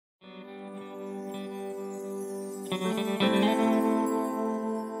Hello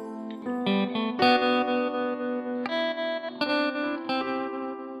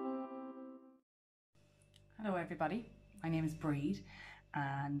everybody, my name is Brid,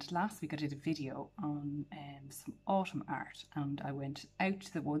 and last week I did a video on some autumn art, and I went out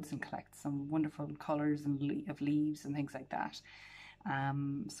to the woods and collected some wonderful colours and of leaves and things like that.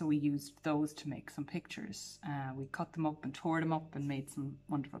 So we used those to make some pictures. We cut them up and tore them up and made some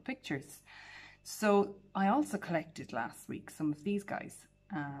wonderful pictures. So I also collected last week some of these guys,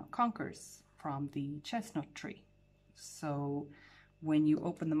 conkers from the chestnut tree. So when you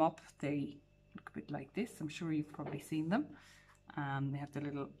open them up, they look a bit like this. I'm sure you've probably seen them. They have the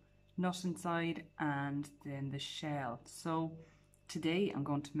little nut inside and then the shell. So today I'm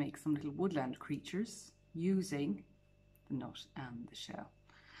going to make some little woodland creatures using the nut and the shell.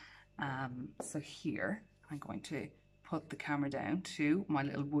 So here I'm going to put the camera down to my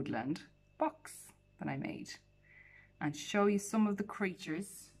little woodland box that I made and show you some of the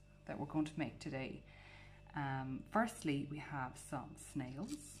creatures that we're going to make today. Firstly, we have some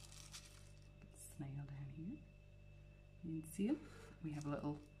snails. Snail down here, you can see him. We have a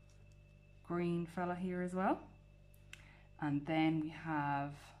little green fella here as well, and then we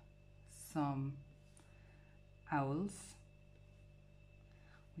have some owls.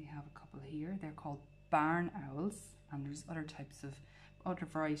 We have a couple here, they're called barn owls, and there's other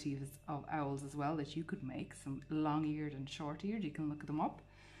varieties of owls as well that you could make, some long-eared and short-eared. You can look them up.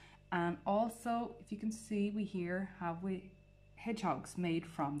 And also, if you can see, we have hedgehogs made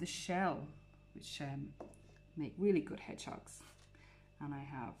from the shell, which make really good hedgehogs. And I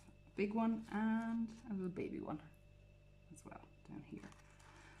have a big one and a little baby one as well down here.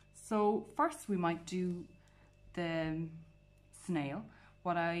 So first we might do the snail.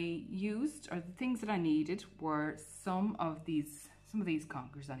 What I used, or the things that I needed, were some of these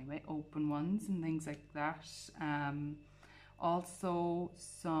conkers anyway, open ones and things like that. Also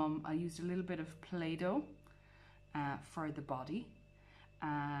I used a little bit of Play-Doh for the body,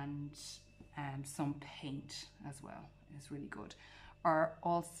 and some paint as well. It's really good. Or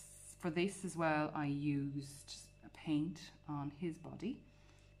also for this as well, I used paint on his body,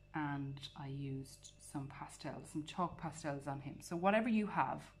 and I used some pastels, some chalk pastels on him. So whatever you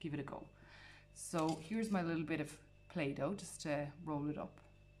have, give it a go. So here's my little bit of Play-Doh, just to roll it up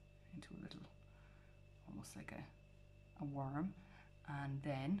into a little, almost like a worm. And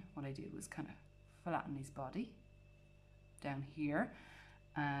then what I did was kind of flatten his body down here.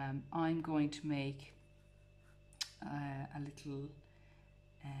 I'm going to make a little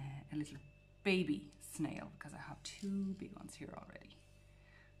baby snail, because I have two big ones here already.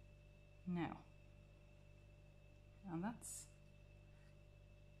 Now, and that's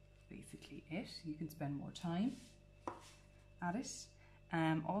basically it. You can spend more time at it.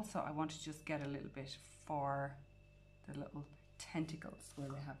 Also, I want to just get a little bit for the little tentacles where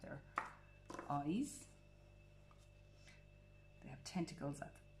they have their eyes. They have tentacles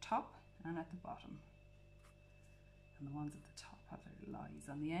at the top and at the bottom, and the ones at the top have their little eyes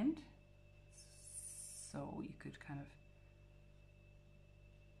on the end. So you could kind of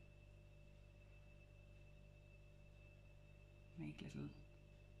make little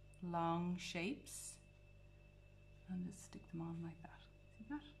long shapes and just stick them on like that. See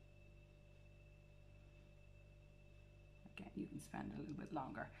that? Again, you can spend a little bit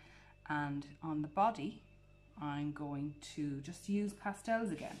longer. And on the body, I'm going to just use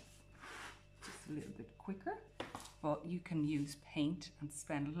pastels again, just a little bit quicker, but you can use paint and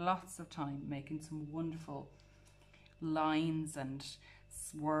spend lots of time making some wonderful lines and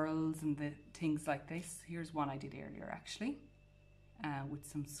swirls and the things like this. Here's one I did earlier actually, with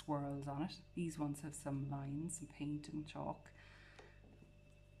some swirls on it. These ones have some lines and paint and chalk,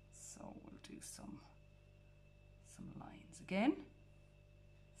 so we'll do some lines again.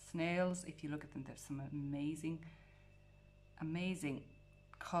 Snails, if you look at them, there's some amazing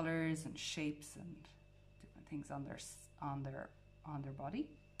colors and shapes and different things on their body,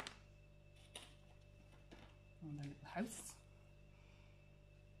 on their little house.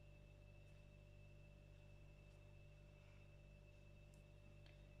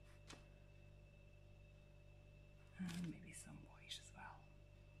 And maybe some white as well.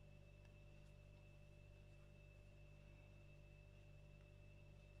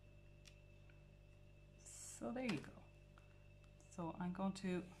 So there you go. So I'm going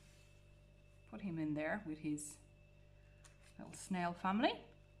to put him in there with his little snail family.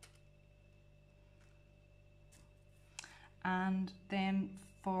 And then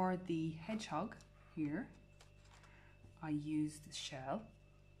for the hedgehog here, I used the shell,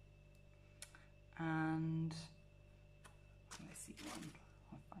 and let's see one,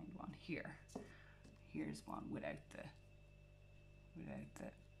 I'll find one here. here's one without the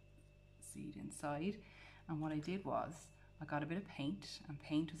seed inside. And what I did was I got a bit of paint, and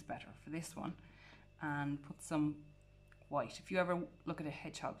paint was better for this one, and put some white. If you ever look at a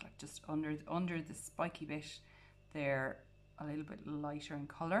hedgehog, like just under the spiky bit, they're a little bit lighter in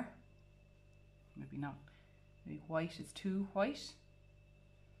colour. Maybe not. Maybe white is too white.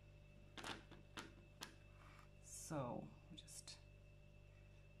 So just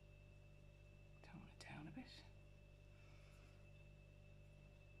tone it down a bit.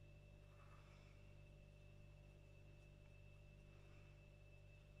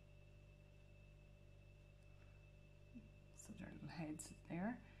 So their little heads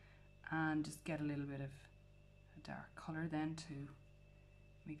there, and just get a little bit of a dark colour then to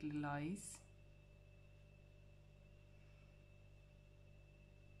make little eyes.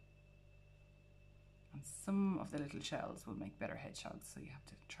 And some of the little shells will make better hedgehogs, so you have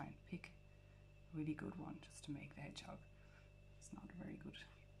to try and pick a really good one just to make the hedgehog. It's not very good.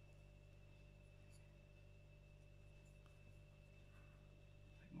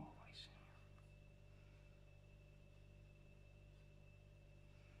 A bit more white.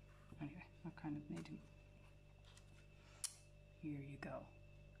 Anyway, I've kind of made him. Here you go.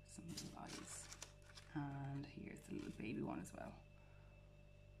 Some little eyes. And here's the little baby one as well.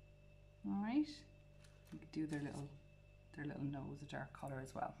 Alright. You could do their little nose a dark colour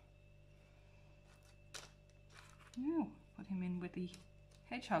as well. Now, put him in with the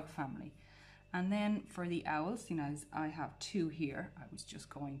hedgehog family. And then for the owls, you know, as I have two here, I was just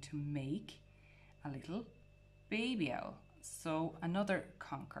going to make a little baby owl. So another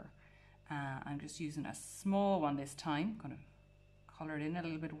conker. I'm just using a small one this time. I'm going to colour it in a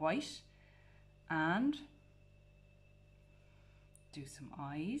little bit white and do some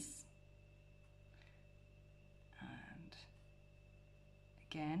eyes. And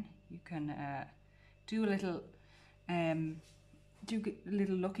again, you can do a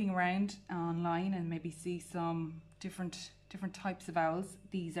little looking around online and maybe see some different types of owls.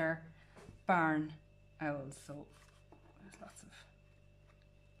 These are barn owls, so there's lots of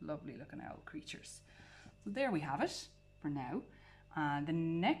lovely looking owl creatures. So there we have it for now. The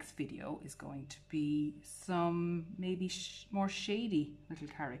next video is going to be some maybe more shady little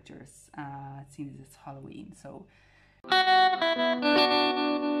characters, seeing as it's Halloween. So